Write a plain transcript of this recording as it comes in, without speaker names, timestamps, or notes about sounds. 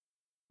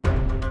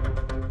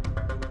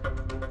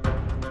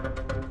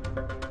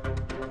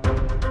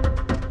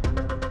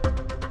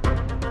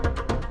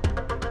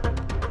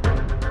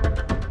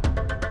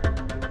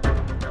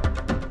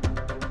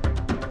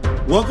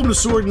Welcome to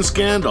Sword and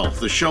Scandal,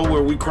 the show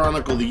where we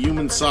chronicle the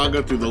human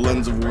saga through the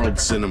lens of world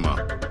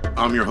cinema.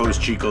 I'm your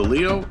host, Chico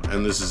Leo,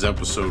 and this is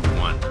episode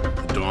 1,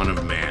 The Dawn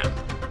of Man.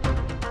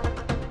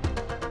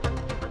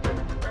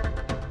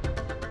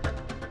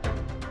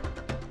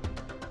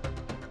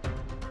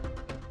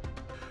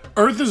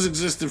 Earth has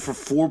existed for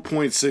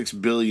 4.6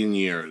 billion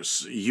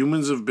years.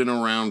 Humans have been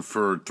around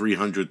for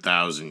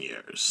 300,000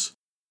 years.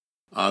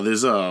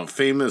 There's a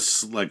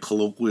famous,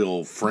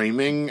 colloquial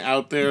framing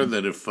out there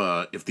that if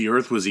the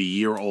Earth was a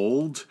year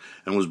old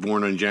and was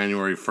born on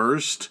January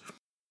 1st,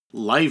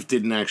 life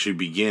didn't actually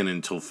begin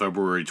until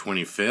February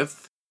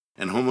 25th,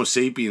 and Homo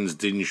sapiens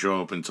didn't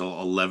show up until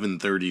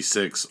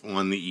 1136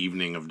 on the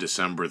evening of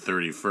December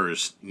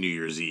 31st, New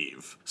Year's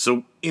Eve.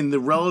 So in the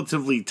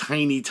relatively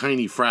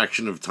tiny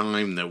fraction of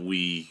time that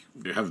we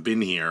have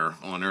been here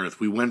on Earth,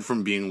 we went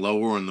from being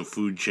lower on the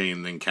food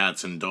chain than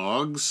cats and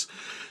dogs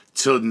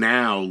to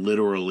now,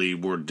 literally,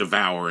 we're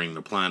devouring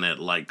the planet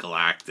like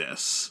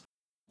Galactus.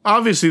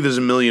 Obviously, there's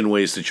a million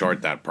ways to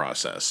chart that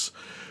process.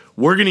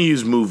 We're going to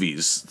use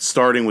movies,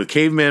 starting with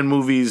caveman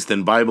movies,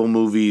 then Bible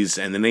movies,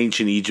 and then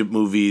ancient Egypt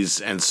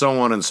movies, and so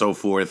on and so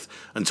forth,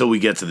 until we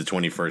get to the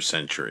 21st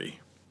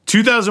century.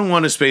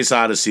 2001: A Space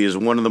Odyssey is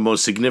one of the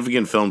most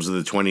significant films of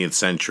the 20th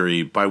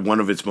century by one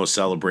of its most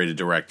celebrated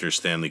directors,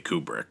 Stanley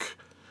Kubrick.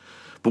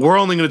 But we're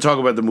only going to talk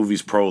about the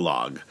movie's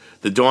prologue.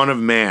 The Dawn of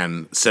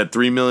Man, set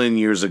 3 million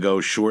years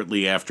ago,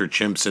 shortly after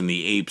chimps and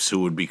the apes who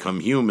would become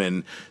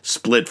human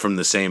split from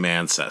the same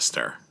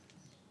ancestor.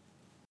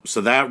 So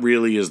that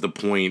really is the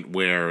point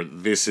where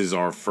this is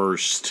our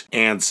first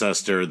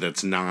ancestor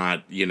that's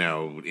not,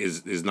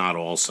 is not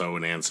also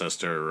an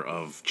ancestor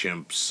of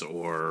chimps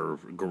or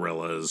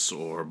gorillas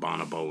or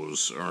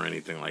bonobos or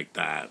anything like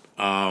that.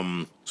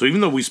 So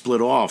even though we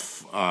split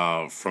off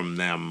from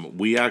them,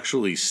 we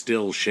actually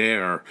still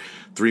share,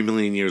 3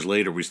 million years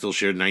later, we still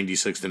share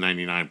 96 to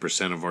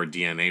 99% of our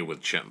DNA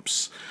with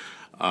chimps.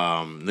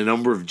 The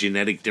number of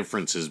genetic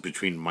differences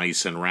between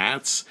mice and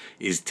rats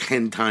is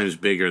 10 times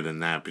bigger than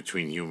that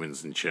between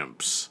humans and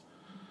chimps.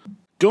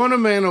 Dawn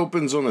of Man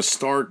opens on a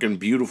stark and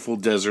beautiful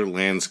desert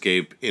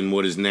landscape in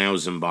what is now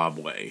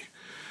Zimbabwe.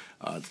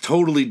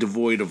 Totally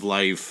devoid of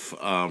life,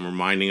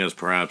 reminding us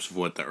perhaps of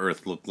what the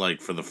Earth looked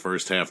like for the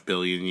first half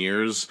billion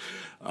years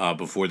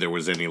before there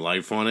was any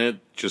life on it.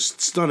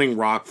 Just stunning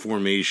rock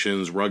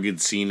formations,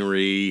 rugged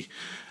scenery,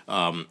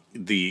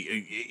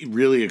 the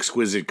really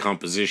exquisite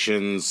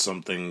compositions,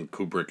 something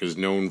Kubrick is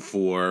known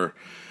for.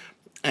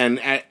 And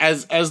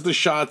as the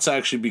shots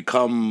actually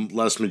become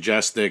less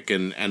majestic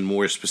and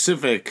more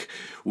specific,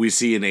 we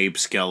see an ape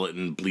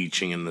skeleton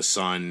bleaching in the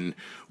sun.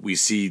 We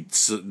see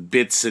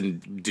bits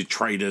and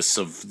detritus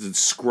of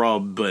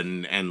scrub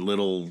and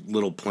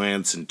little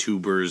plants and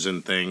tubers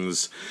and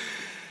things.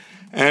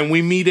 And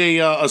we meet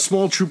a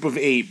small troop of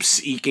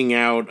apes eking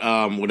out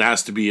what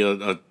has to be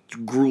a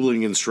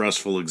grueling and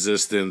stressful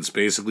existence,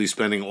 basically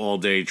spending all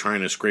day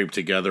trying to scrape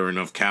together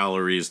enough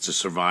calories to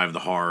survive the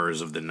horrors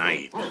of the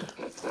night.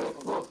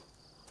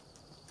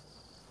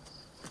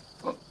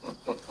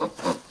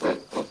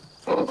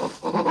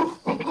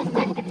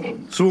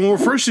 So when we're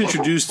first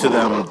introduced to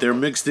them, they're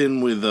mixed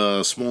in with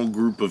a small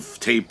group of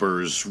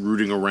tapirs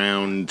rooting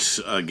around,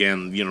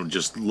 again,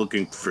 just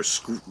looking for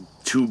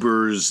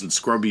tubers and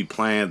scrubby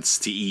plants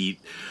to eat.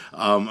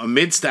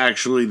 Amidst,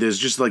 actually, there's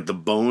just like the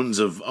bones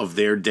of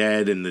their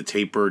dead and the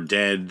tapir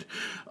dead,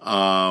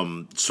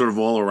 sort of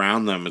all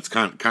around them. It's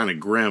kind of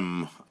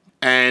grim.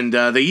 And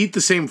they eat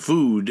the same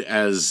food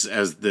as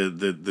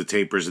the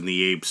tapirs and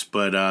the apes,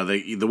 but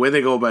the way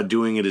they go about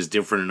doing it is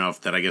different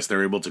enough that I guess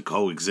they're able to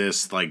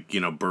coexist like,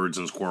 birds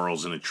and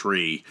squirrels in a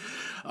tree.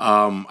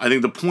 I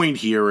think the point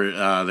here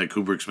that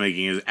Kubrick's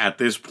making is, at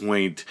this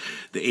point,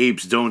 the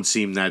apes don't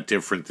seem that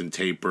different than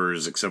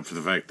tapirs, except for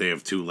the fact they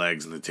have 2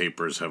 legs and the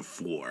tapirs have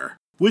 4.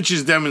 Which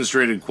is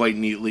demonstrated quite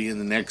neatly in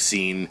the next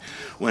scene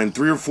when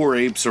 3 or 4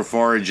 apes are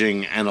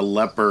foraging and a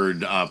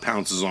leopard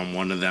pounces on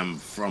one of them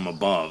from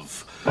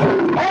above.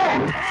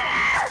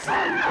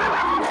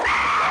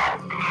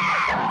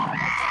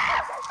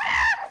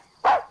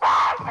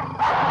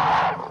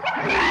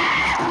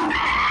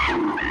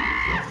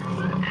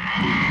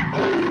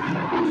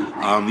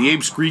 The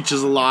ape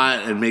screeches a lot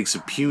and makes a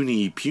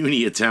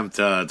puny attempt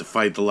to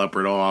fight the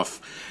leopard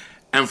off.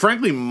 And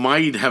frankly,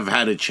 might have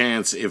had a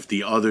chance if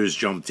the others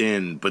jumped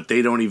in, but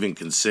they don't even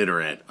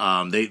consider it.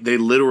 They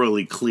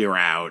literally clear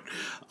out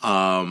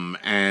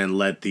and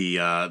let the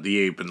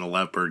ape and the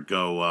leopard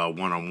go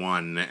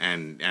one-on-one,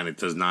 and it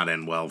does not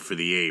end well for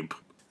the ape.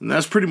 And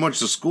that's pretty much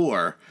the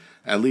score,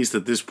 at least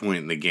at this point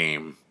in the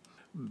game.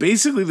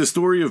 Basically, the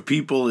story of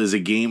people is a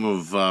game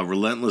of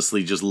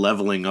relentlessly just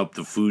leveling up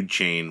the food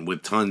chain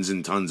with tons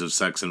and tons of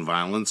sex and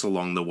violence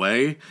along the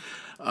way.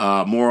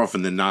 More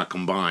often than not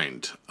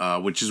combined,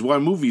 which is why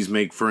movies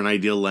make for an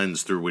ideal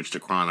lens through which to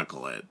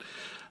chronicle it.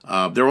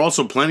 There are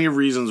also plenty of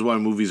reasons why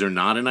movies are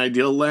not an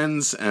ideal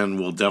lens, and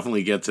we'll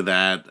definitely get to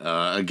that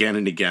again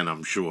and again,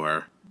 I'm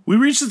sure. We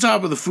reached the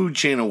top of the food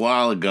chain a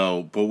while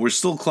ago, but we're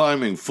still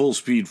climbing full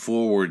speed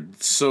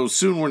forward, so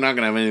soon we're not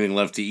going to have anything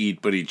left to eat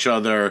but each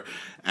other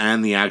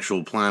and the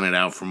actual planet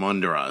out from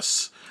under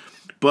us.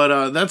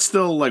 But that's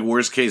still like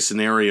worst case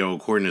scenario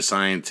according to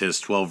scientists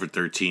 12 or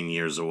 13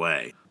 years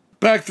away.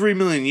 Back 3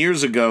 million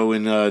years ago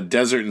in a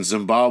desert in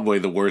Zimbabwe,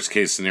 the worst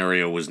case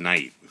scenario was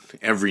night.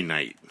 Every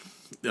night.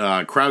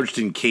 Crouched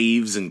in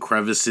caves and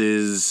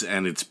crevices,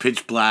 and it's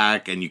pitch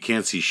black, and you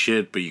can't see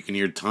shit, but you can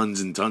hear tons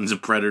and tons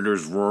of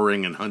predators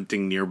roaring and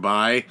hunting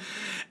nearby.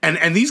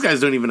 And these guys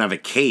don't even have a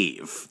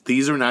cave.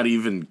 These are not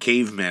even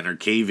cavemen or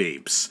cave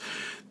apes.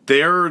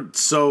 They're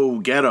so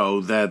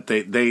ghetto that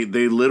they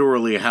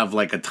literally have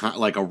like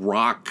a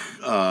rock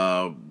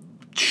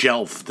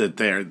shelf that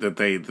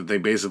they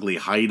basically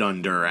hide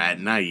under at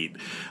night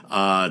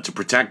to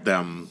protect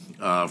them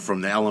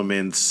from the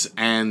elements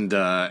and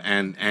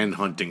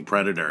hunting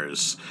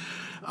predators.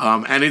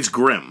 And it's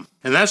grim.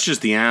 And that's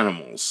just the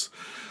animals.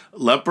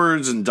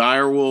 Leopards and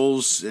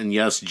direwolves, and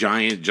yes,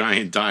 giant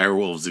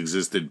direwolves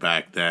existed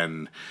back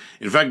then.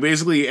 In fact,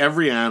 basically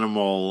every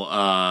animal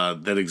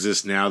that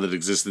exists now that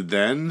existed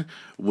then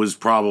was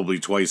probably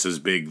twice as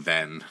big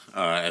then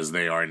as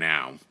they are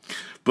now.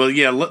 But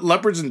yeah,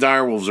 leopards and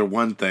direwolves are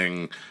one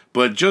thing,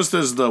 but just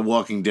as The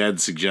Walking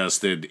Dead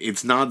suggested,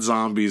 it's not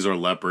zombies or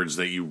leopards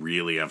that you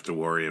really have to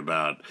worry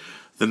about.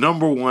 The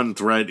number one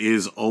threat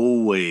is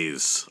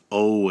always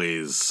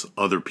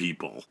other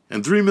people.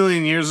 And 3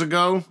 million years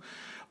ago,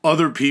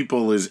 other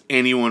people is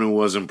anyone who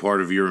wasn't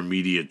part of your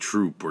immediate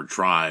troop or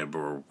tribe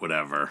or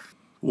whatever.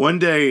 One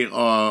day,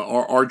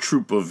 our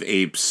troop of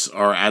apes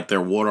are at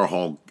their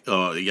waterhole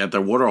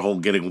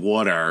getting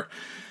water.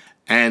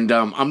 And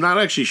I'm not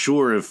actually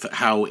sure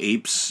how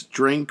apes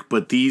drink,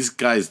 but these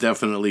guys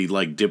definitely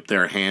like dip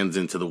their hands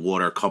into the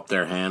water, cup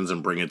their hands,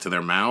 and bring it to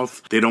their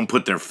mouth. They don't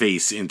put their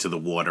face into the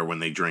water when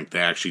they drink. They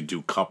actually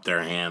do cup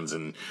their hands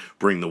and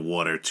bring the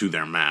water to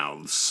their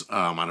mouths.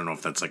 I don't know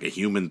if that's like a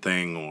human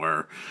thing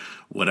or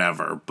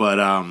whatever, but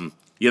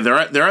yeah, they're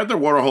at their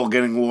waterhole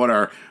getting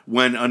water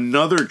when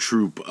another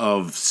troop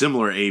of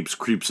similar apes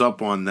creeps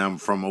up on them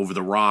from over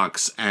the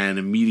rocks and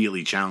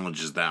immediately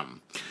challenges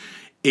them.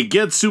 It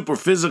gets super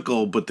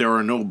physical, but there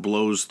are no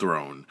blows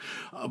thrown.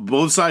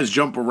 Both sides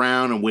jump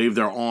around and wave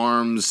their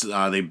arms.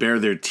 They bare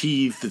their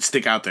teeth that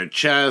stick out their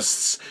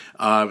chests,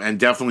 and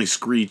definitely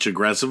screech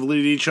aggressively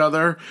at each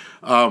other.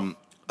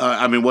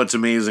 I mean, what's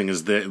amazing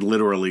is that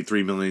literally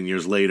 3 million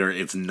years later,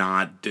 it's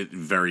not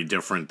very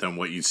different than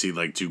what you see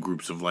like two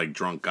groups of like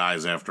drunk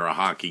guys after a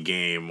hockey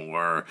game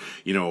or,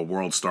 you know, a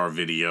World Star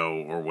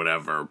video or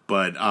whatever.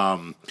 But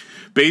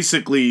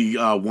basically,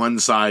 one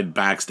side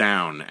backs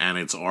down and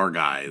it's our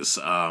guys.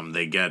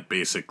 They get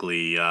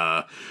basically,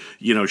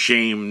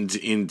 shamed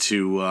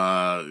into,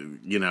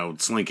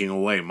 slinking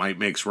away. Might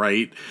makes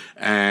right.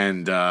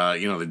 And,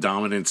 the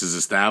dominance is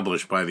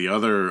established by the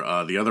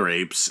other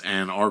apes,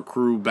 and our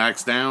crew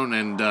backs down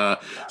and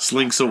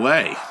slinks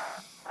away.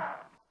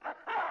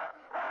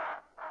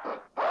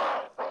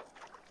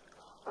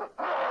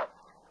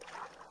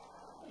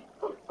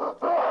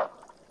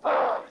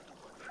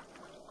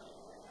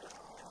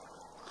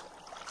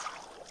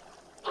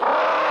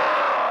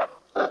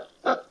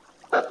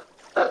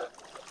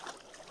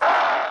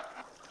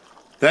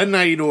 That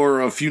night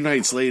or a few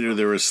nights later,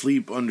 they're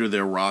asleep under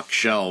their rock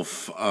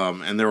shelf,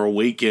 and they're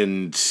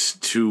awakened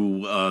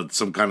to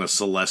some kind of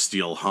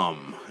celestial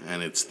hum.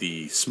 And it's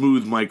the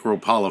smooth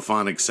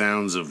micropolyphonic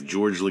sounds of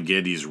George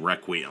Ligeti's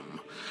Requiem.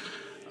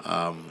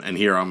 And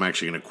here I'm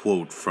actually going to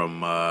quote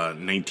from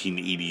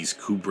 1980's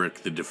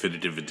Kubrick, the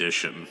definitive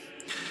edition.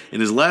 In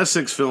his last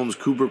 6 films,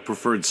 Kubrick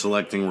preferred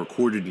selecting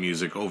recorded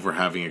music over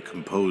having it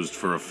composed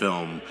for a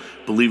film,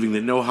 believing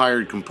that no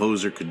hired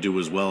composer could do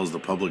as well as the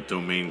public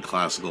domain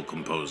classical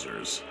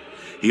composers.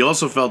 He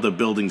also felt that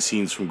building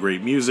scenes from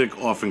great music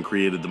often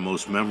created the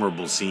most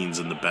memorable scenes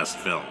in the best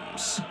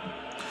films.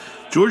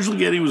 George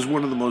Ligeti was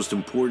one of the most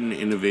important,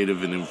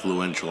 innovative, and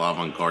influential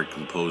avant-garde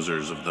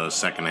composers of the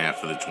second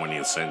half of the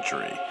 20th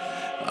century.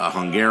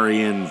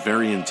 Hungarian,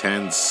 very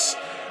intense,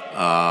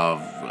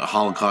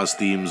 Holocaust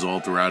themes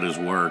all throughout his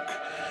work.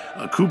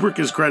 Kubrick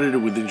is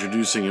credited with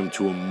introducing him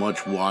to a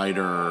much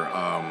wider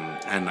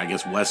and I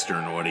guess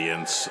Western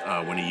audience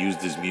when he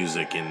used his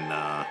music in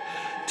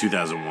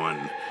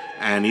 2001.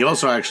 And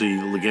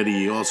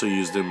Ligeti also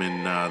used him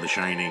in The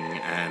Shining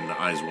and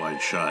Eyes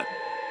Wide Shut.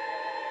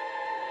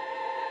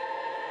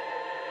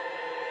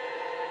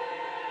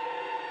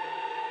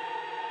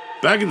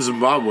 Back in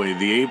Zimbabwe,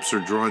 the apes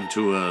are drawn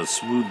to a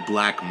smooth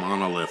black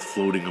monolith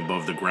floating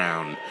above the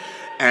ground,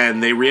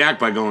 and they react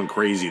by going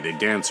crazy. They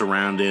dance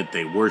around it,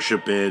 they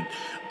worship it.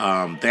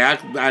 They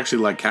act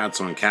actually like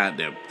cats on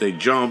catnip. They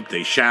jump,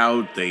 they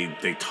shout,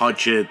 they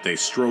touch it, they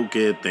stroke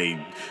it,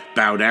 they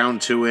bow down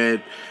to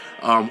it,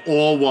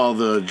 all while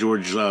the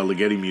George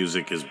Ligeti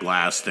music is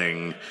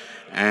blasting.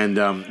 And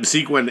the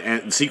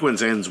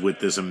sequence ends with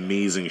this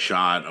amazing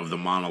shot of the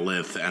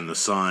monolith and the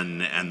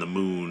sun and the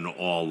moon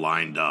all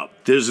lined up.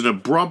 There's an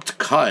abrupt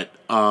cut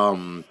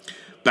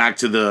back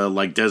to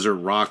the desert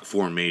rock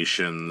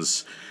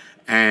formations,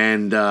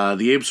 and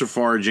the apes are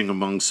foraging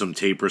among some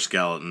tapir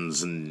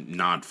skeletons and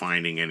not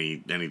finding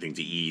anything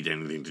to eat,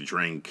 anything to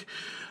drink.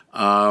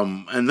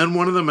 And then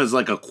one of them is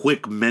like a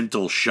quick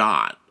mental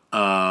shot.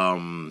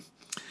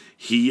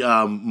 He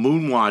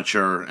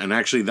Moonwatcher, and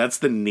actually that's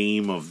the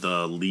name of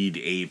the lead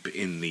ape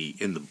in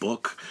the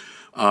book.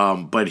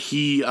 But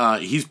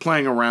he's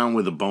playing around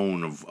with a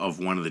bone of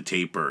one of the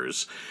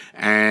tapers,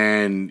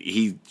 and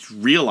he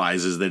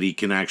realizes that he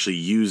can actually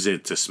use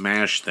it to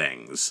smash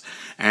things,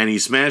 and he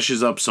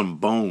smashes up some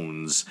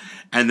bones,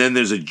 and then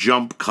there's a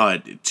jump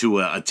cut to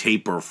a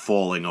taper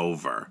falling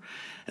over.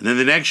 And then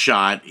the next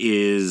shot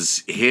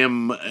is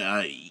him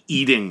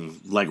eating,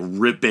 like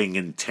ripping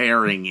and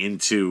tearing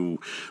into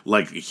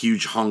like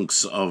huge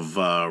hunks of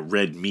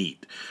red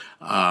meat.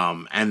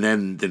 And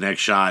then the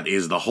next shot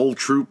is the whole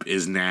troop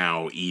is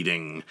now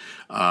eating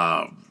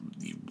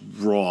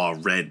raw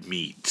red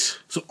meat.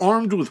 So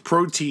armed with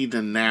protein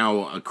and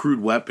now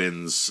crude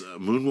weapons,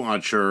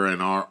 Moonwatcher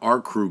and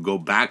our crew go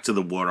back to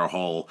the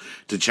waterhole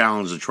to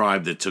challenge the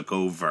tribe that took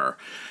over.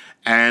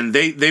 And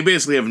they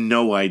basically have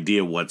no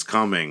idea what's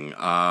coming.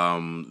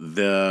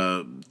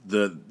 The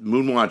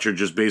Moonwatcher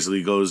just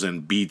basically goes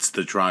and beats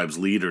the tribe's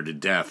leader to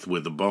death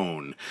with a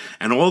bone.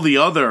 And all the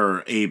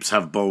other apes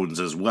have bones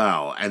as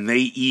well. And they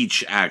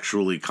each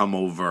actually come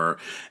over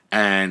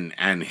and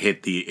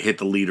hit the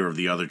leader of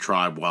the other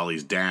tribe while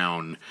he's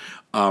down.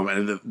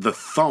 And the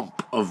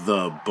thump of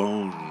the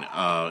bone,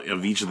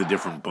 of each of the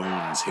different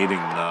bones hitting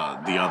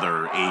the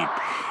other ape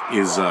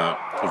is a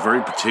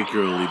very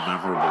particularly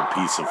memorable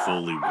piece of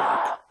Foley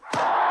work.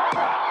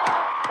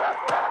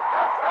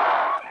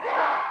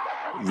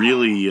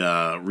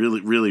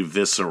 Really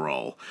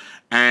visceral.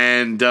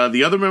 And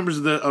the other members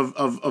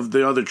of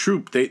the other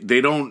troop, they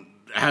don't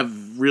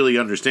have really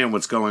understand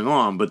what's going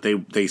on, but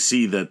they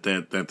see that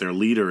their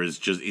leader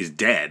is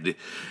dead,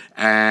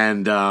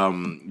 and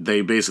they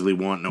basically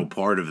want no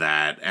part of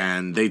that,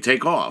 and they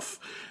take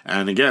off.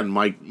 And again,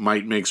 might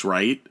makes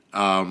right,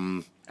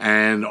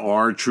 and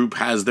our troop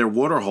has their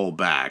waterhole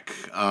back.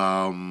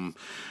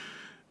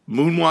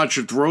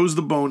 Moonwatcher throws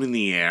the bone in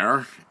the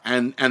air,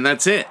 and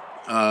that's it.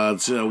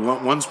 It's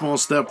one small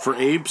step for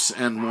apes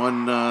and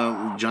one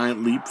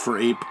giant leap for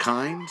ape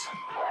kind.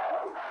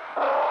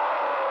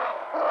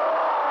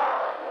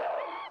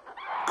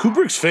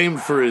 Kubrick's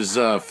famed for his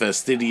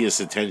fastidious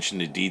attention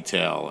to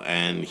detail,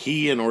 and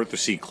he and Arthur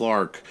C.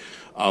 Clarke,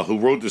 who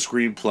wrote the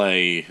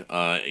screenplay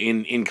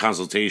in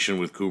consultation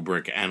with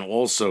Kubrick, and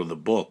also the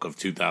book of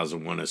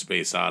 2001: A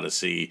Space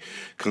Odyssey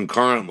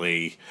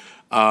concurrently,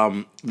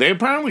 they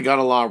apparently got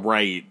a lot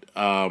right,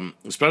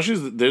 especially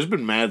as there's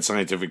been mad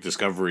scientific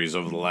discoveries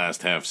over the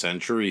last half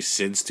century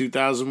since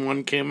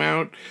 2001 came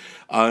out,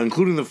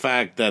 including the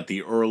fact that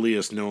the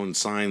earliest known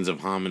signs of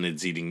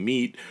hominids eating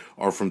meat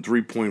are from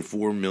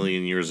 3.4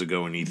 million years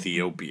ago in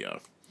Ethiopia.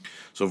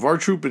 So if our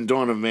troop and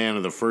Dawn of Man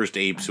are the first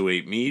apes who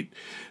ate meat,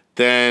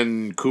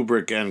 then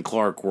Kubrick and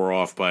Clarke were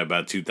off by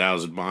about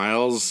 2,000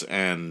 miles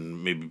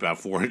and maybe about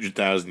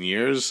 400,000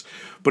 years.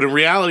 But in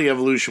reality,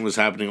 evolution was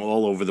happening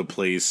all over the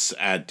place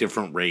at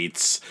different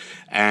rates,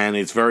 and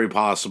it's very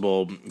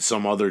possible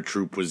some other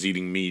troop was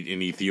eating meat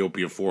in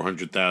Ethiopia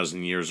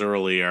 400,000 years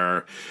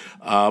earlier.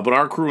 But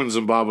our crew in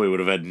Zimbabwe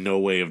would have had no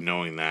way of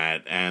knowing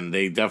that, and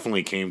they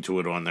definitely came to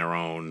it on their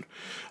own.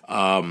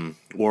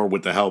 Or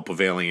with the help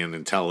of alien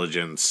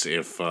intelligence,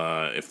 if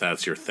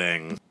that's your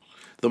thing.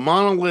 The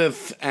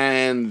monolith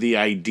and the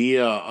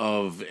idea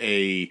of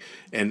an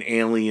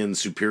alien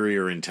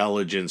superior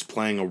intelligence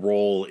playing a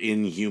role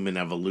in human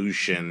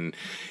evolution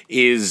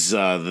is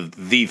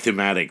the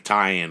thematic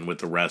tie-in with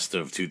the rest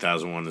of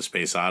 2001: The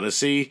Space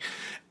Odyssey.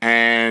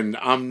 And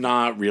I'm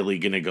not really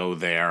going to go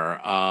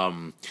there.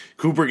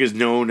 Kubrick is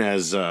known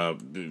as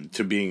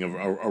to being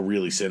a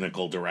really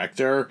cynical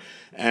director.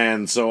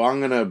 And so I'm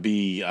going to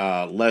be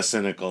less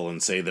cynical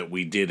and say that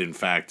we did, in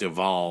fact,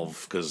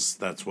 evolve, because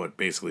that's what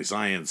basically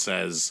science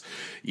says,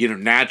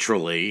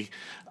 naturally,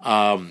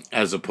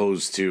 as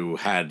opposed to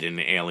had an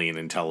alien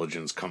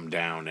intelligence come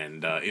down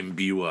and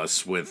imbue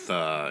us with,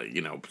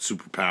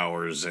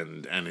 superpowers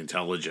and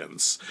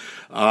intelligence.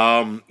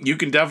 You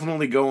can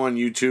definitely go on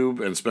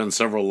YouTube and spend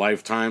several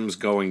lifetimes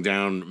going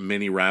down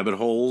many rabbit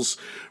holes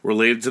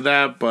related to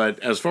that, but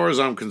as far as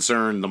I'm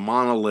concerned, the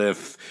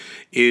monolith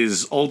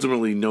is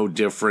ultimately no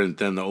different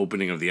than the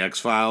opening of the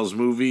X-Files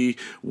movie,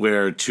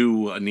 where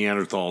two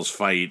Neanderthals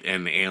fight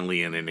an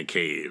alien in a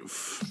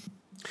cave.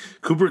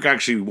 Kubrick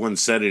actually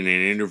once said in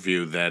an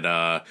interview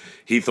that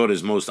he thought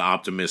his most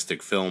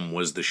optimistic film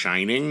was The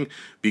Shining,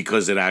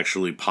 because it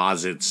actually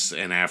posits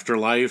an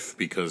afterlife,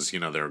 because,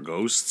 there are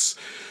ghosts.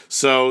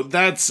 So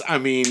that's,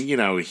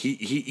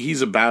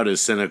 he's about as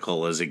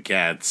cynical as it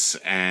gets,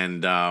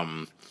 and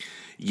I'm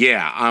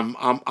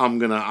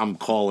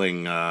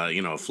calling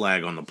a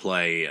flag on the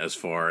play as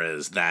far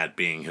as that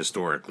being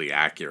historically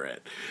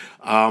accurate.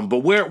 But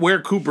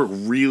where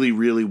Kubrick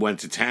really went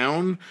to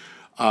town,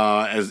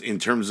 as in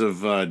terms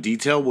of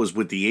detail, was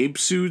with the ape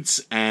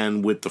suits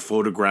and with the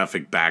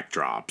photographic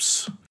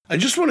backdrops. I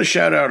just want to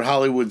shout out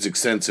Hollywood's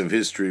extensive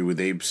history with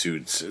ape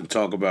suits and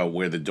talk about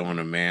where the Dawn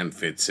of Man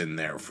fits in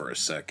there for a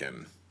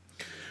second.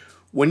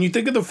 When you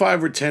think of the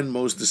 5 or 10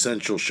 most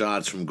essential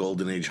shots from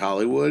Golden Age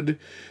Hollywood,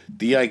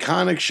 the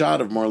iconic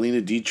shot of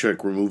Marlene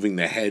Dietrich removing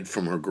the head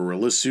from her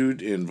gorilla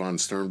suit in von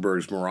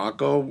Sternberg's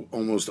Morocco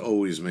almost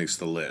always makes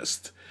the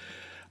list.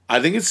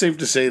 I think it's safe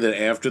to say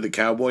that after the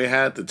cowboy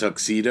hat, the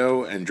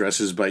tuxedo, and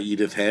dresses by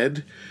Edith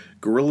Head,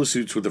 gorilla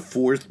suits were the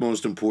fourth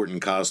most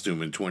important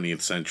costume in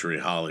 20th century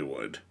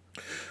Hollywood.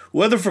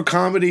 Whether for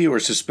comedy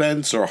or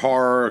suspense or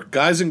horror,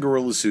 guys in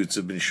gorilla suits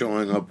have been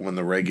showing up on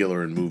the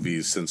regular in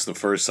movies since the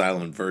first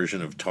silent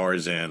version of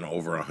Tarzan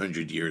over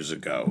 100 years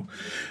ago,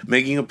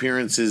 making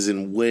appearances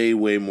in way,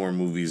 way more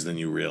movies than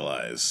you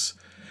realize.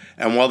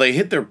 And while they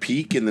hit their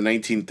peak in the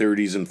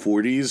 1930s and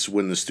 40s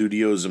when the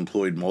studios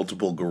employed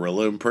multiple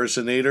gorilla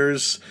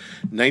impersonators,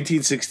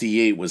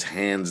 1968 was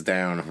hands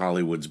down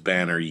Hollywood's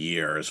banner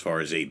year as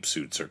far as ape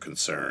suits are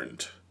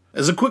concerned.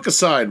 As a quick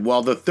aside,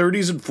 while the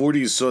 30s and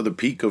 40s saw the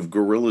peak of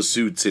gorilla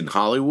suits in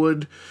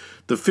Hollywood,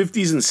 the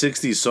 50s and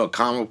 60s saw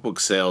comic book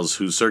sales,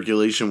 whose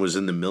circulation was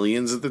in the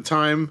millions at the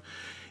time,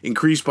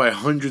 increased by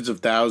hundreds of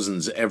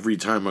thousands every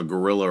time a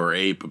gorilla or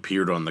ape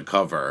appeared on the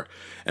cover,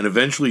 and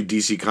eventually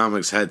DC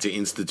Comics had to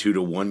institute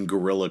a one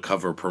gorilla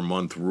cover per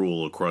month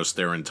rule across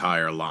their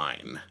entire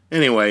line.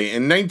 Anyway,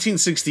 in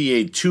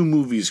 1968, 2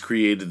 movies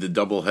created the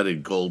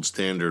double-headed gold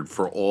standard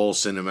for all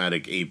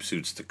cinematic ape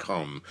suits to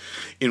come,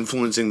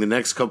 influencing the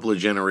next couple of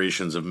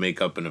generations of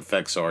makeup and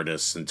effects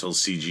artists until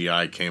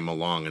CGI came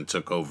along and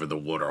took over the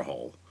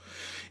waterhole.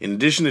 In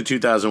addition to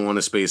 2001: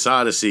 A Space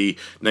Odyssey,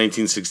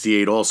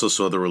 1968 also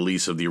saw the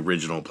release of the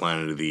original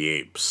Planet of the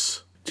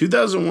Apes.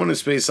 2001: A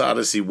Space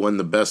Odyssey won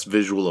the Best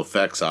Visual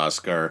Effects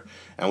Oscar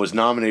and was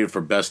nominated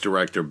for Best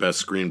Director,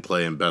 Best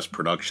Screenplay, and Best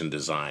Production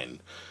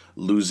Design,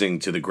 losing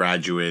to The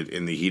Graduate,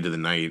 In the Heat of the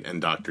Night,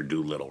 and Dr.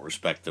 Dolittle,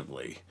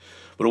 respectively.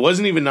 But it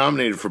wasn't even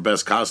nominated for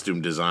Best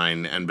Costume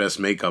Design, and Best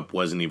Makeup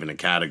wasn't even a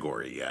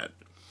category yet.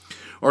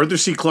 Arthur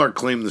C. Clarke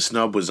claimed the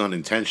snub was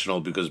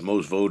unintentional because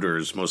most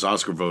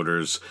Oscar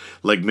voters,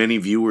 like many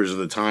viewers of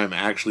the time,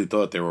 actually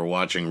thought they were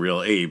watching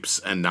real apes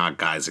and not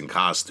guys in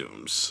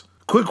costumes.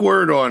 Quick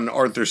word on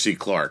Arthur C.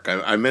 Clarke.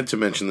 I meant to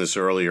mention this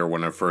earlier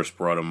when I first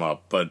brought him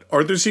up, but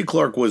Arthur C.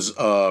 Clarke was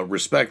a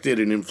respected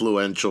and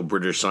influential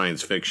British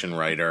science fiction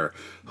writer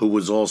who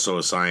was also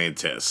a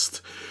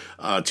scientist.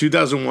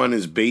 2001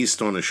 is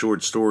based on a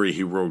short story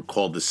he wrote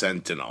called The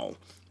Sentinel.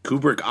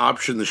 Kubrick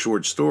optioned the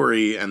short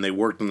story, and they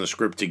worked on the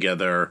script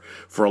together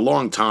for a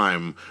long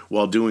time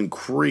while doing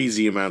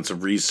crazy amounts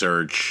of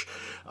research.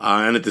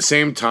 And at the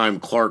same time,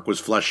 Clarke was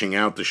fleshing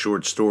out the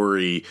short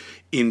story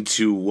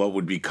into what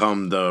would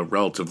become the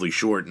relatively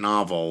short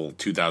novel,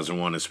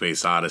 2001: A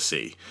Space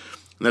Odyssey.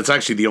 And that's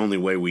actually the only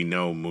way we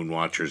know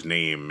Moonwatcher's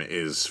name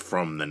is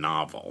from the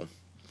novel.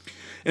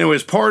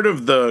 Anyways, part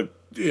of the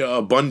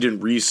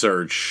abundant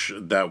research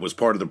that was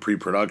part of the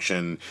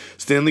pre-production,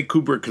 Stanley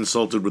Kubrick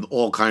consulted with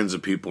all kinds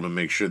of people to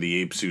make sure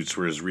the ape suits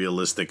were as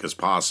realistic as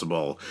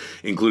possible,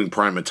 including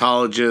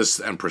primatologists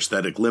and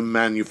prosthetic limb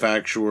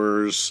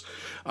manufacturers.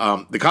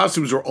 The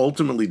costumes were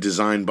ultimately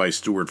designed by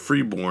Stuart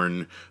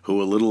Freeborn, who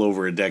a little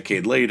over a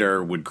decade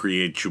later would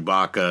create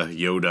Chewbacca,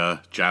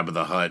 Yoda, Jabba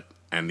the Hutt,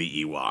 and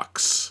the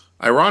Ewoks.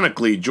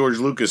 Ironically, George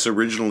Lucas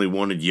originally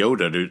wanted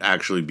Yoda to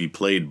actually be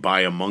played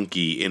by a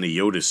monkey in a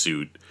Yoda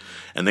suit,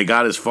 and they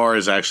got as far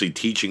as actually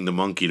teaching the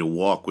monkey to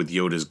walk with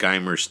Yoda's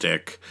Geimer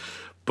stick,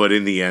 but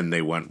in the end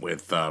they went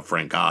with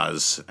Frank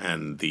Oz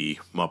and the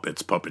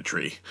Muppets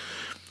puppetry.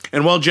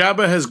 And while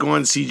Jabba has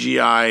gone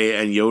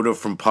CGI and Yoda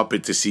from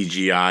puppet to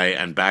CGI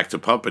and back to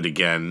puppet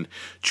again,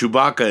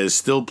 Chewbacca is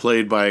still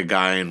played by a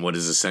guy in what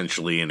is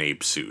essentially an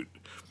ape suit.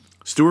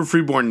 Stuart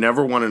Freeborn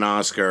never won an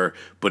Oscar,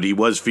 but he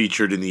was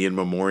featured in the In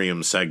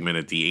Memoriam segment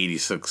at the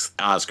 86th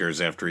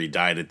Oscars after he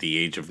died at the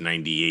age of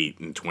 98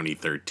 in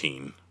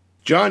 2013.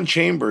 John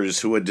Chambers,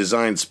 who had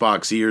designed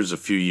Spock's ears a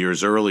few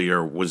years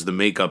earlier, was the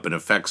makeup and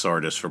effects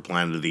artist for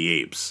Planet of the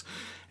Apes,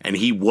 and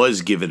he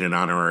was given an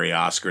honorary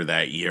Oscar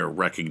that year,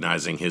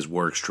 recognizing his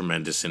work's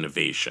tremendous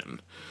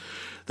innovation.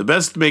 The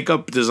Best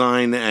Makeup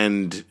Design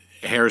and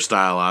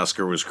Hairstyle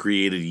Oscar was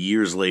created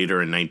years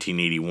later in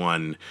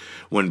 1981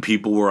 when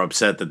people were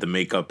upset that the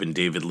makeup in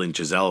David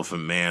Lynch's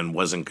Elephant Man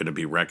wasn't going to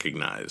be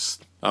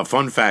recognized.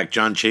 Fun fact,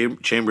 John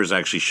Chambers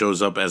actually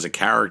shows up as a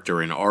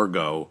character in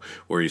Argo,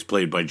 where he's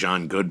played by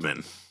John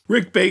Goodman.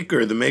 Rick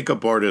Baker, the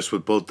makeup artist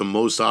with both the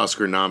most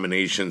Oscar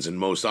nominations and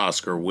most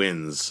Oscar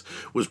wins,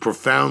 was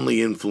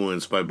profoundly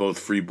influenced by both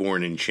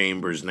Freeborn and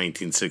Chambers'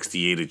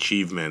 1968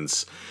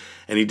 achievements,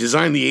 and he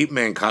designed the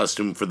ape-man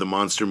costume for the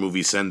monster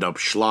movie send-up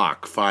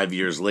Schlock 5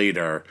 years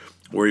later,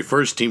 where he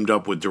first teamed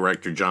up with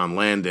director John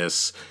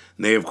Landis.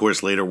 And they, of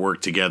course, later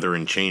worked together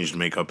and changed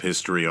makeup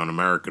history on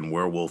American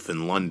Werewolf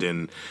in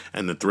London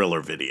and the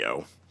Thriller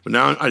video. But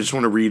now I just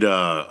want to read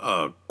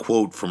a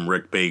quote from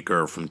Rick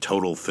Baker from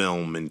Total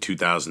Film in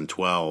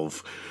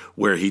 2012,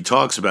 where he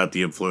talks about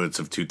the influence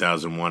of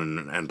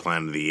 2001 and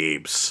Planet of the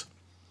Apes.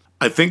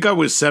 I think I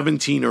was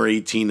 17 or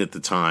 18 at the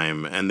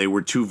time, and they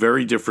were two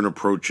very different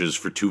approaches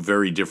for two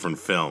very different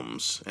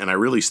films, and I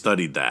really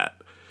studied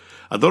that.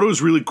 I thought it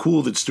was really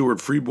cool that Stuart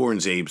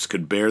Freeborn's apes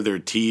could bare their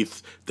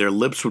teeth, their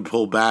lips would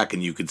pull back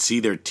and you could see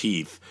their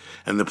teeth,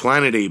 and the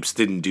Planet apes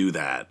didn't do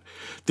that.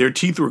 Their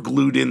teeth were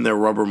glued in their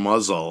rubber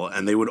muzzle,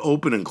 and they would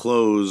open and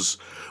close,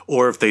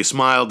 or if they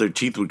smiled, their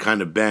teeth would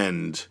kind of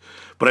bend.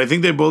 But I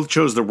think they both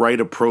chose the right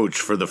approach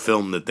for the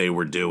film that they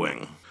were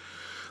doing.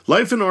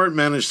 Life and art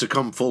managed to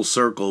come full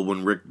circle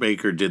when Rick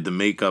Baker did the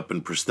makeup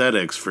and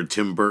prosthetics for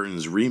Tim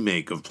Burton's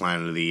remake of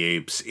Planet of the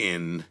Apes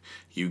in,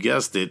 you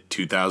guessed it,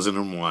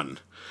 2001.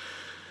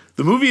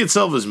 The movie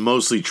itself is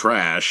mostly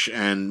trash,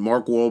 and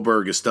Mark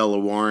Wahlberg, Estella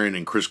Warren,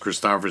 and Chris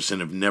Christopherson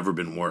have never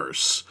been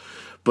worse.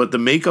 But the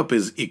makeup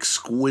is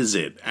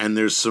exquisite, and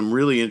there's some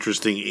really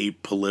interesting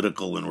ape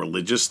political and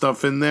religious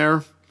stuff in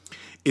there.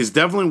 It's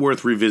definitely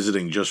worth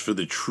revisiting just for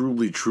the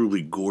truly,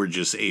 truly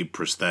gorgeous ape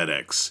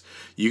prosthetics.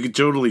 You could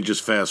totally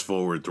just fast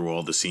forward through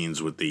all the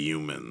scenes with the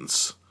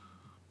humans.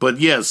 But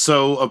yeah,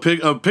 so a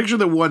picture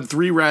that won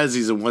 3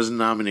 Razzies and wasn't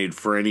nominated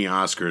for any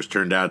Oscars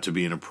turned out to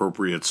be an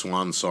appropriate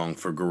swan song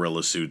for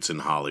gorilla suits in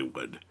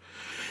Hollywood.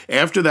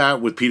 After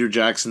that, with Peter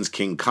Jackson's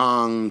King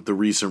Kong, the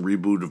recent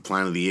reboot of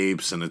Planet of the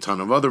Apes, and a ton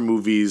of other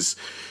movies,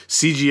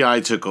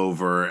 CGI took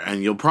over,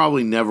 and you'll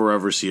probably never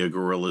ever see a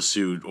gorilla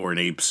suit or an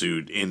ape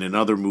suit in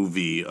another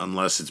movie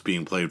unless it's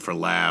being played for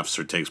laughs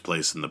or takes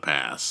place in the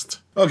past.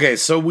 Okay,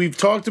 so we've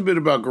talked a bit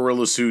about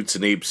gorilla suits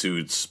and ape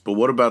suits, but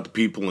what about the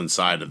people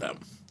inside of them?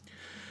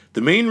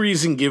 The main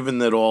reason given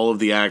that all of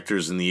the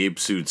actors in the ape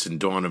suits in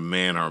Dawn of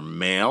Man are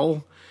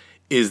male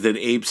is that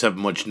apes have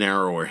much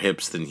narrower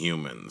hips than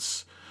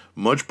humans.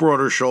 Much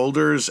broader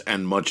shoulders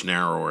and much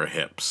narrower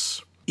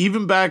hips.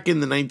 Even back in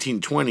the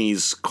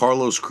 1920s,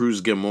 Carlos Cruz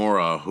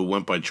Gamora, who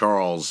went by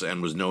Charles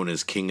and was known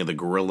as King of the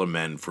Gorilla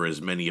Men for his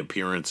many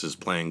appearances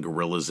playing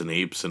gorillas and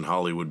apes in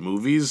Hollywood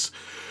movies,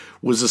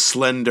 was a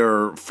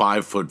slender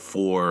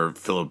 5'4"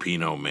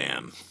 Filipino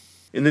man.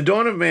 In The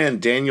Dawn of Man,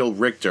 Daniel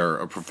Richter,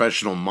 a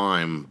professional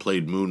mime,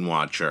 played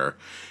Moonwatcher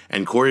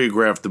and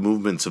choreographed the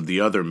movements of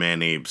the other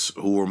man-apes,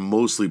 who were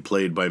mostly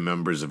played by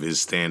members of his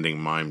standing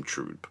mime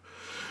troupe.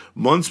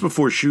 Months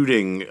before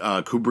shooting,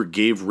 Kubrick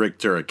gave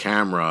Richter a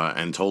camera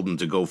and told him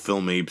to go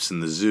film apes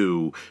in the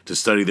zoo to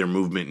study their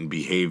movement and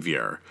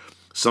behavior,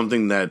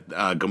 something that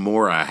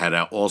Gamora had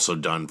also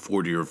done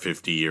 40 or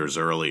 50 years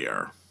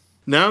earlier.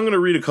 Now I'm going to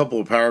read a couple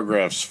of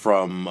paragraphs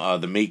from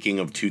The Making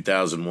of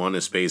 2001: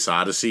 A Space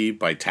Odyssey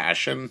by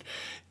Taschen.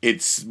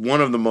 It's one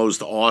of the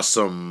most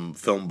awesome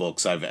film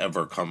books I've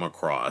ever come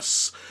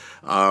across.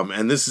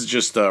 And this is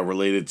just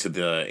related to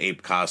the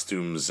ape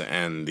costumes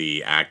and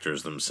the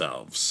actors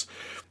themselves.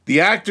 The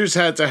actors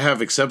had to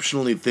have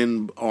exceptionally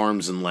thin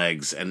arms and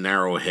legs and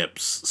narrow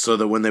hips so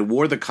that when they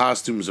wore the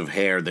costumes of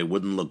hair, they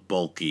wouldn't look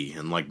bulky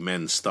and like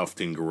men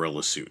stuffed in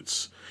gorilla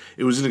suits.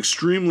 It was an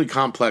extremely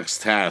complex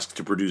task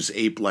to produce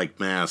ape-like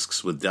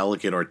masks with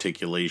delicate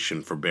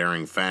articulation for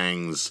bearing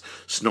fangs,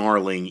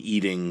 snarling,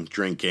 eating,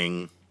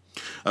 drinking.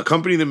 A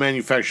company that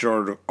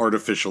manufactured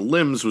artificial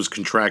limbs was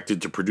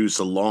contracted to produce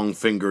a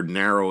long-fingered,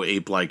 narrow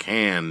ape-like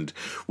hand,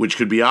 which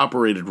could be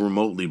operated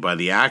remotely by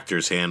the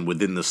actor's hand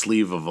within the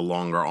sleeve of a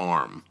longer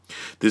arm.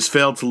 This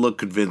failed to look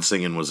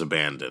convincing and was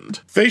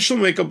abandoned. Facial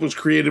makeup was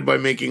created by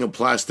making a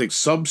plastic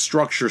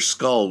substructure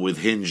skull with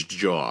hinged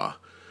jaw.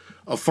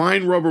 A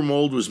fine rubber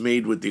mold was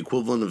made with the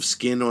equivalent of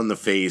skin on the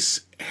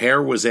face.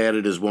 Hair was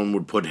added as one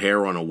would put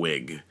hair on a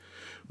wig.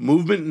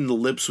 Movement in the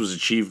lips was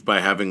achieved by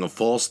having a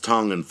false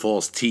tongue and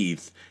false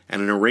teeth,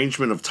 and an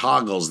arrangement of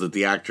toggles that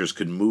the actors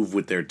could move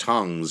with their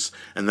tongues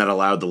and that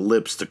allowed the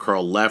lips to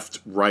curl left,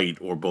 right,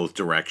 or both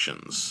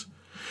directions.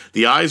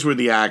 The eyes were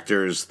the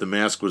actors, the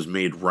mask was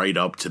made right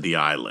up to the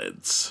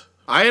eyelids.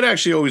 I had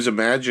actually always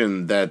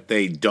imagined that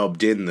they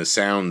dubbed in the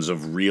sounds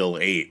of real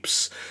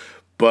apes.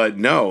 But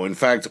no, in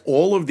fact,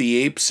 all of the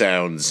ape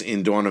sounds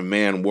in Dawn of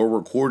Man were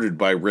recorded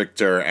by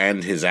Richter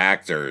and his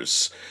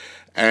actors.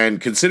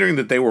 And considering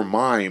that they were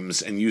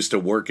mimes and used to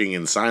working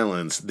in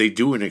silence, they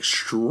do an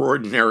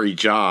extraordinary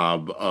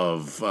job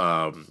of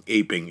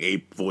aping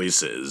ape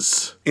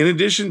voices. In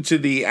addition to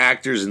the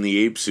actors in the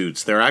ape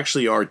suits, there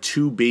actually are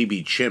 2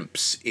 baby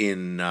chimps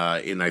in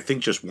I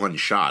think just one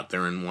shot.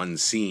 They're in one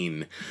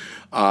scene.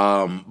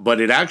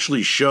 But it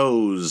actually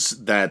shows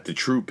that the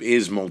troupe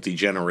is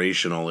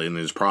multi-generational and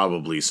is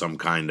probably some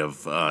kind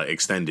of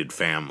extended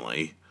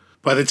family.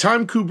 By the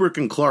time Kubrick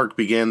and Clarke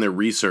began their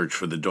research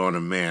for The Dawn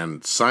of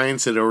Man,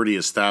 science had already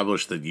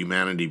established that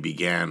humanity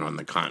began on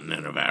the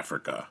continent of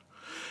Africa.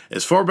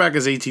 As far back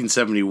as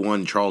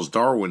 1871, Charles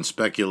Darwin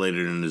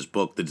speculated in his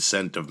book The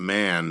Descent of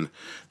Man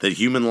that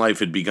human life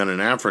had begun in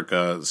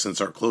Africa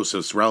since our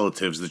closest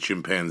relatives, the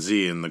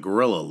chimpanzee and the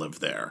gorilla,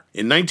 lived there.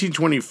 In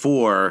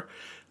 1924,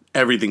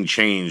 everything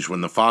changed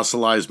when the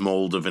fossilized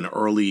mold of an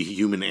early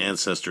human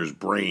ancestor's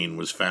brain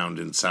was found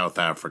in South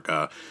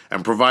Africa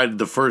and provided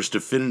the first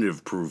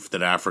definitive proof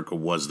that Africa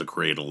was the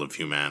cradle of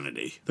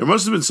humanity. There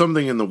must have been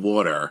something in the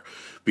water,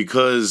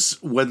 because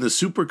when the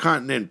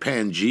supercontinent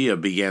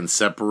Pangaea began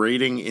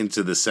separating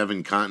into the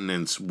 7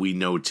 continents we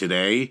know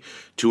today,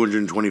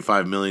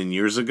 225 million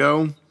years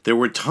ago, There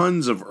were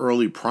tons of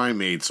early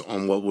primates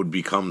on what would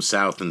become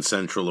South and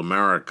Central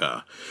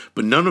America,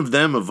 but none of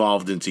them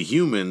evolved into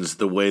humans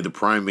the way the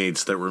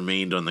primates that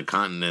remained on the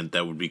continent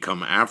that would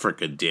become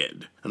Africa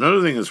did.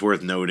 Another thing that's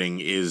worth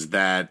noting is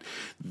that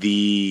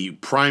the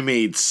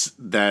primates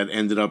that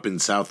ended up in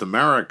South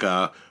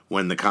America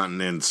when the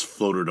continents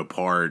floated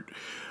apart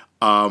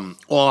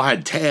all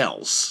had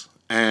tails,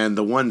 and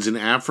the ones in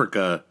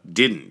Africa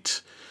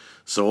didn't.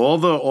 So all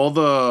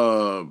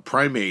the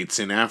primates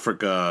in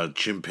Africa,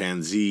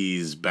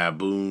 chimpanzees,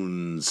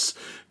 baboons,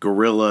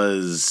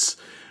 gorillas,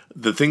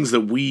 the things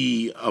that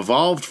we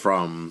evolved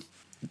from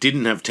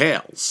didn't have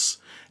tails.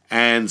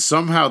 And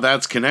somehow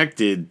that's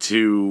connected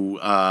to,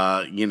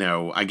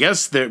 I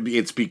guess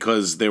it's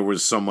because there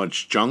was so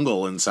much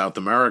jungle in South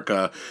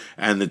America,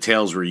 and the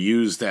tails were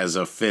used as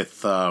a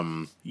fifth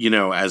limb.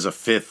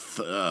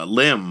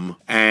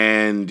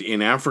 And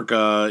in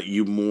Africa,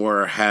 you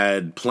more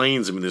had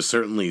plains. I mean, there's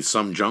certainly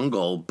some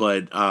jungle,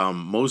 but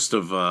most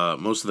of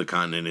the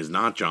continent is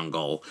not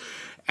jungle,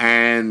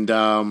 and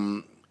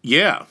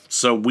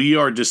so we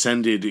are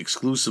descended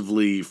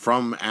exclusively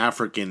from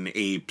African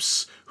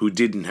apes who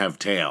didn't have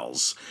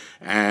tails.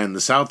 And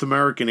the South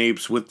American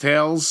apes with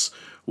tails,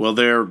 well,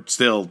 they're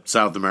still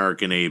South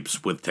American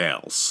apes with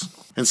tails.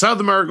 And South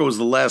America was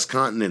the last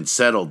continent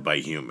settled by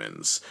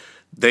humans.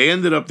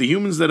 The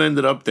humans that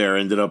ended up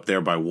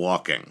there by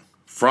walking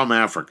from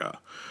Africa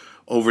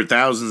over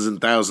thousands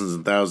and thousands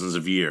and thousands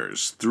of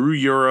years, through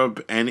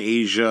Europe and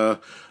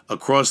Asia,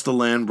 across the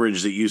land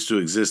bridge that used to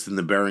exist in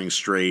the Bering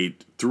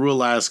Strait, through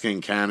Alaska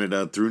and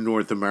Canada, through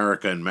North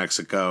America and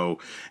Mexico,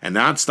 and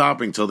not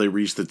stopping till they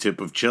reached the tip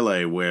of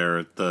Chile,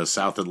 where the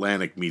South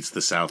Atlantic meets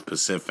the South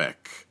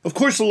Pacific. Of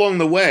course, along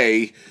the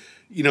way,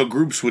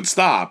 groups would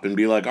stop and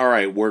be like, all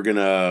right, we're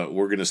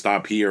gonna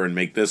stop here and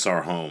make this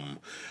our home.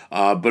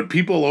 But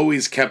people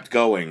always kept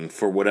going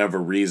for whatever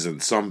reason.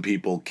 Some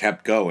people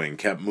kept going,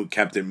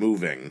 kept it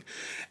moving.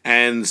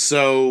 And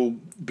so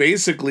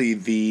basically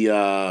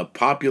the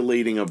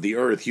populating of the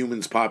earth,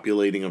 humans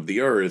populating of the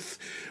earth,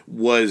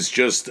 was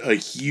just a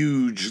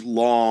huge,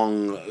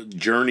 long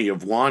journey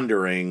of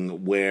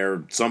wandering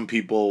where some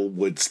people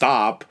would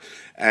stop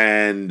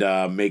and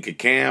make a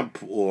camp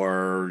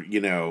or,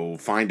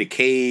 find a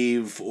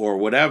cave or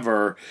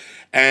whatever.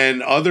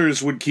 And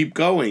others would keep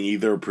going,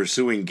 either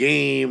pursuing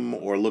game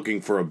or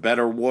looking for a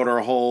better water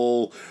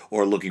hole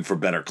or looking for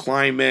better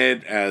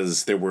climate,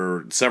 as there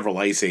were several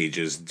ice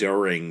ages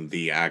during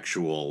the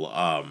actual,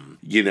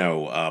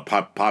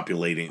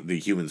 populating, the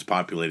humans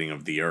populating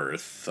of the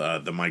earth,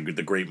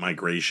 the Great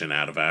Migration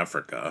out of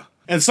Africa.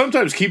 And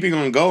sometimes keeping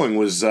on going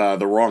was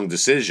the wrong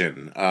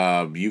decision.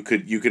 You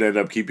could end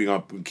up keeping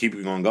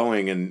on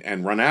going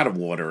and run out of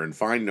water and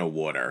find no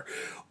water,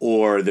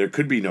 or there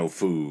could be no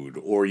food,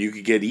 or you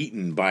could get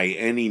eaten by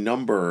any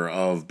number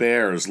of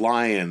bears,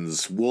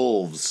 lions,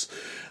 wolves,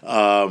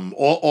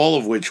 all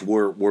of which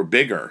were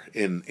bigger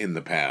in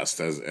the past,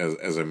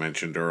 as I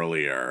mentioned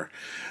earlier.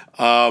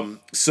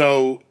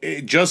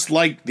 Just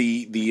like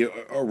the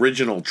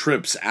original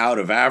trips out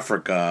of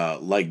Africa,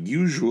 like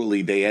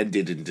usually they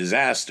ended in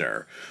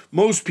disaster.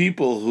 Most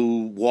people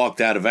who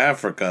walked out of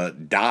Africa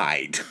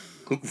died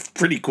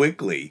pretty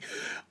quickly.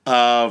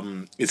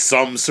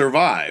 Some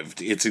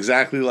survived. It's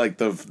exactly like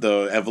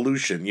the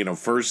evolution.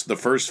 The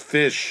first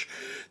fish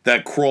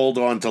that crawled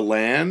onto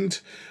land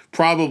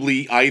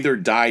probably either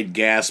died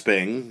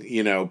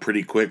gasping,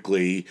 pretty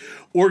quickly,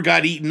 or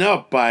got eaten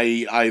up by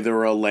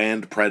either a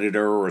land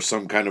predator or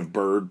some kind of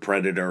bird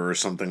predator or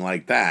something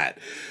like that.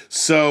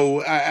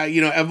 So,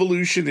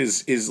 evolution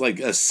is like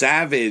a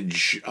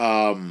savage,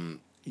 game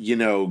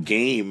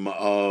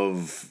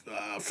of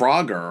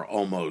Frogger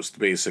almost,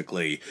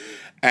 basically.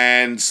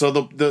 And so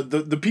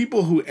the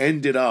people who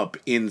ended up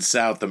in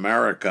South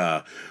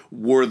America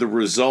were the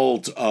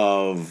result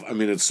of,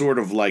 it's sort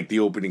of like the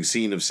opening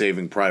scene of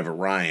Saving Private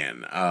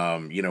Ryan.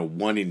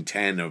 1 in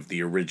 10 of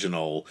the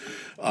original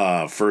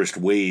first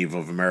wave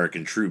of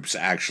American troops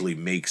actually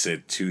makes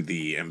it to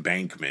the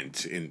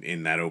embankment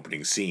in that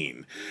opening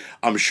scene.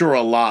 I'm sure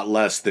a lot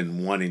less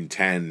than 1 in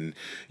 10,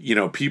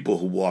 people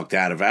who walked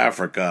out of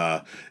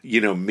Africa,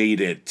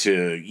 made it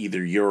to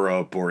either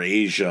Europe or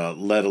Asia,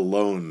 let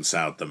alone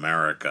South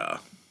America.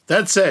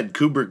 That said,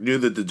 Kubrick knew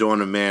that The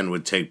Dawn of Man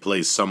would take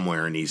place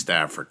somewhere in East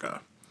Africa.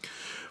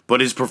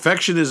 But his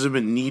perfectionism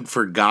and need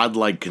for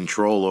godlike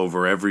control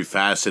over every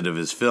facet of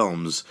his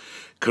films,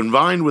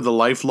 combined with a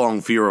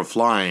lifelong fear of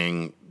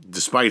flying,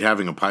 despite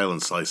having a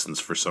pilot's license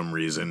for some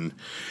reason,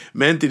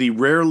 meant that he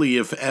rarely,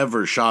 if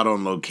ever, shot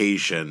on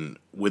location,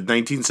 with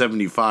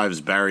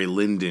 1975's Barry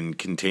Lyndon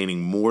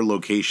containing more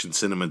location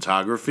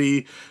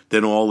cinematography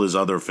than all his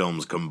other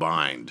films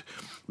combined,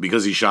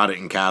 because he shot it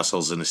in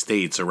castles and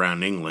estates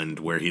around England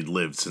where he'd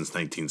lived since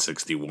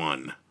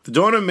 1961. The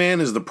Dawn of Man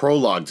is the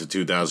prologue to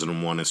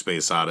 2001: A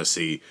Space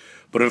Odyssey,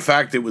 but in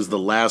fact it was the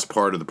last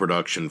part of the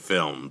production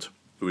filmed.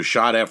 It was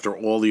shot after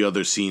all the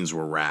other scenes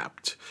were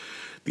wrapped.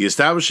 The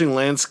establishing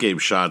landscape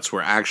shots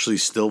were actually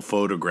still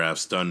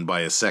photographs done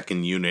by a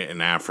second unit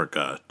in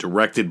Africa,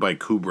 directed by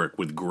Kubrick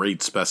with great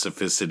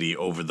specificity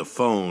over the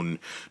phone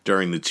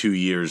during the 2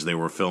 years they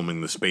were filming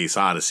the Space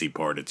Odyssey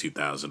part of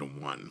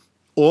 2001.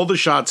 All the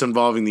shots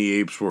involving the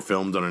apes were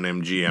filmed on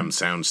an MGM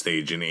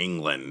soundstage in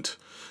England.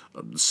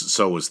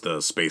 So was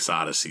the Space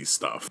Odyssey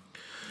stuff.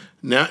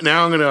 Now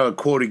I'm going to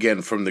quote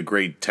again from the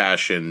great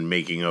Taschen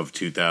Making of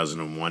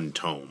 2001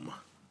 tome.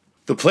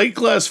 The plate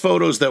glass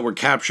photos that were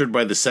captured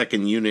by the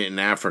second unit in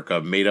Africa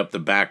made up the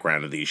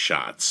background of these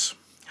shots.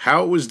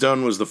 How it was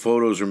done was the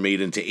photos were made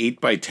into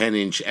 8 by 10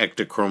 inch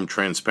Ektachrome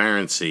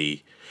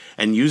transparency,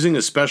 and using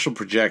a special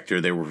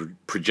projector, they were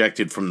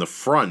projected from the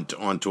front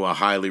onto a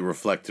highly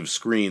reflective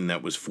screen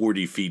that was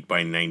 40 feet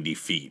by 90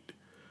 feet.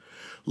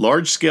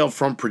 Large-scale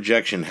front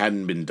projection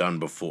hadn't been done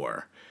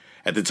before.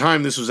 At the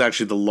time, this was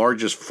actually the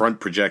largest front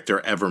projector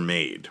ever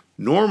made.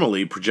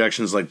 Normally,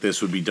 projections like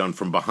this would be done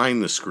from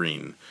behind the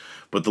screen,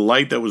 but the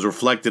light that was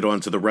reflected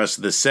onto the rest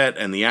of the set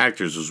and the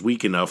actors was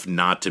weak enough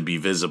not to be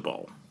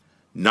visible.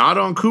 Not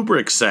on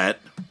Kubrick's set.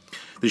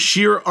 The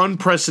sheer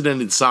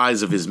unprecedented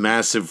size of his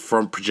massive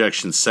front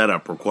projection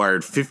setup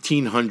required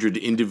 1,500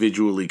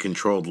 individually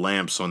controlled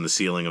lamps on the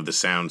ceiling of the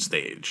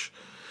soundstage.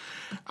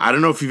 I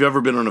don't know if you've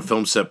ever been on a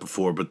film set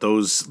before, but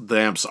those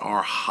lamps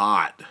are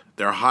hot.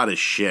 They're hot as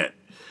shit.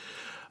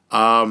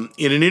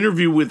 In an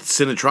interview with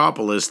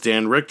Cinetropolis,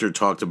 Dan Richter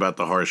talked about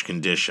the harsh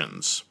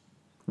conditions.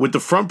 With the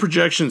front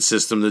projection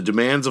system, the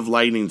demands of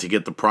lighting to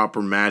get the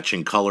proper match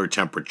in color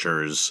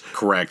temperatures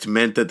correct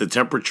meant that the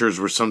temperatures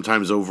were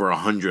sometimes over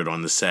 100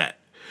 on the set.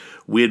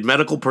 We had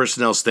medical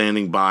personnel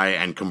standing by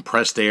and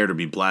compressed air to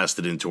be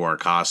blasted into our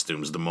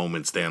costumes the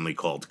moment Stanley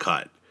called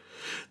cut.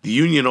 The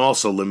union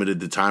also limited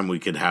the time we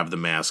could have the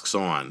masks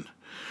on.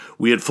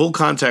 We had full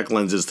contact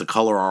lenses to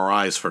color our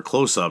eyes for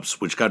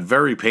close-ups, which got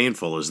very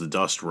painful as the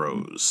dust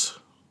rose.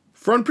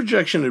 Front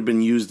projection had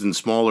been used in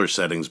smaller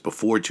settings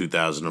before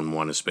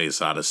 2001: A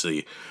Space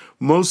Odyssey,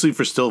 mostly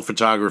for still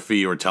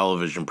photography or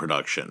television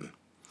production.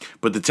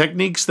 But the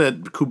techniques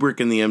that Kubrick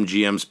and the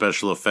MGM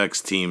special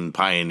effects team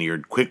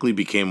pioneered quickly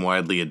became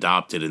widely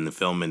adopted in the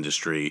film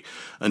industry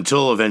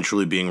until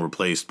eventually being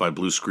replaced by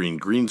blue screen,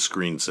 green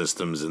screen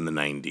systems in the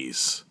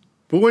 90s.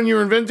 But when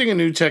you're inventing a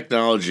new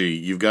technology,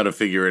 you've got to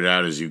figure it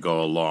out as you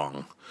go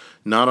along,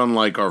 not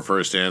unlike our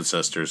first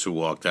ancestors who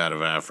walked out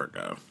of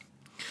Africa.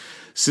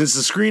 Since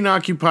the screen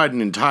occupied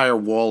an entire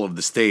wall of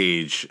the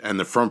stage and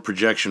the front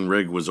projection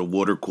rig was a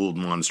water-cooled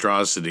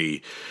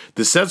monstrosity,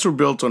 the sets were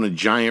built on a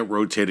giant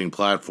rotating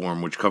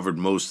platform which covered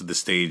most of the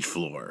stage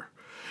floor.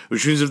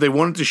 Which means if they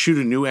wanted to shoot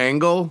a new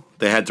angle,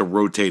 they had to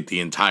rotate the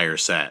entire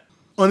set.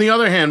 On the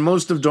other hand,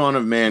 most of Dawn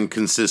of Man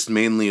consists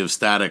mainly of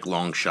static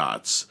long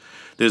shots.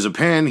 There's a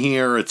pan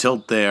here, a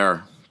tilt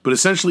there, but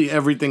essentially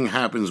everything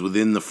happens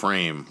within the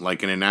frame,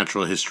 like in a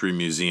natural history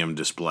museum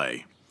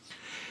display.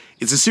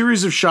 It's a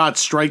series of shots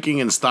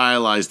striking and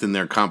stylized in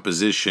their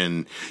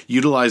composition,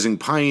 utilizing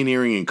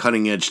pioneering and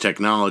cutting-edge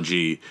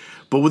technology,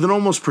 but with an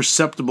almost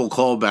perceptible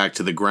callback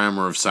to the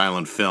grammar of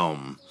silent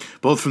film,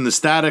 both from the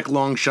static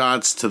long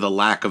shots to the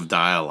lack of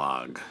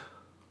dialogue.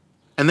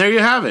 And there you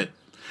have it.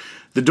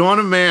 The Dawn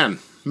of Man.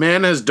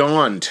 Man has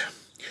dawned.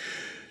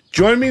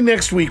 Join me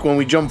next week when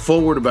we jump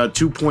forward about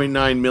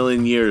 2.9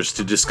 million years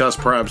to discuss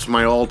perhaps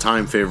my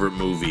all-time favorite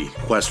movie,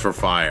 Quest for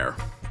Fire.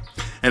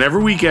 And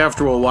every week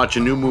after, we'll watch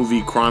a new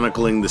movie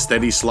chronicling the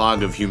steady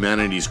slog of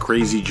humanity's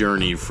crazy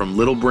journey from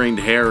little-brained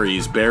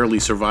Harrys barely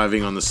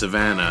surviving on the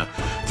savannah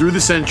through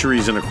the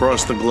centuries and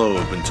across the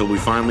globe until we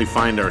finally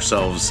find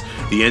ourselves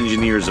the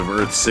engineers of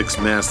Earth's sixth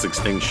mass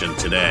extinction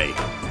today.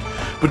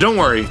 But don't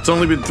worry, it's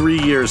only been 3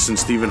 years since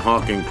Stephen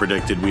Hawking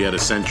predicted we had a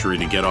century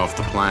to get off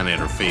the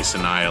planet or face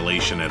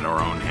annihilation at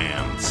our own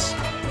hands.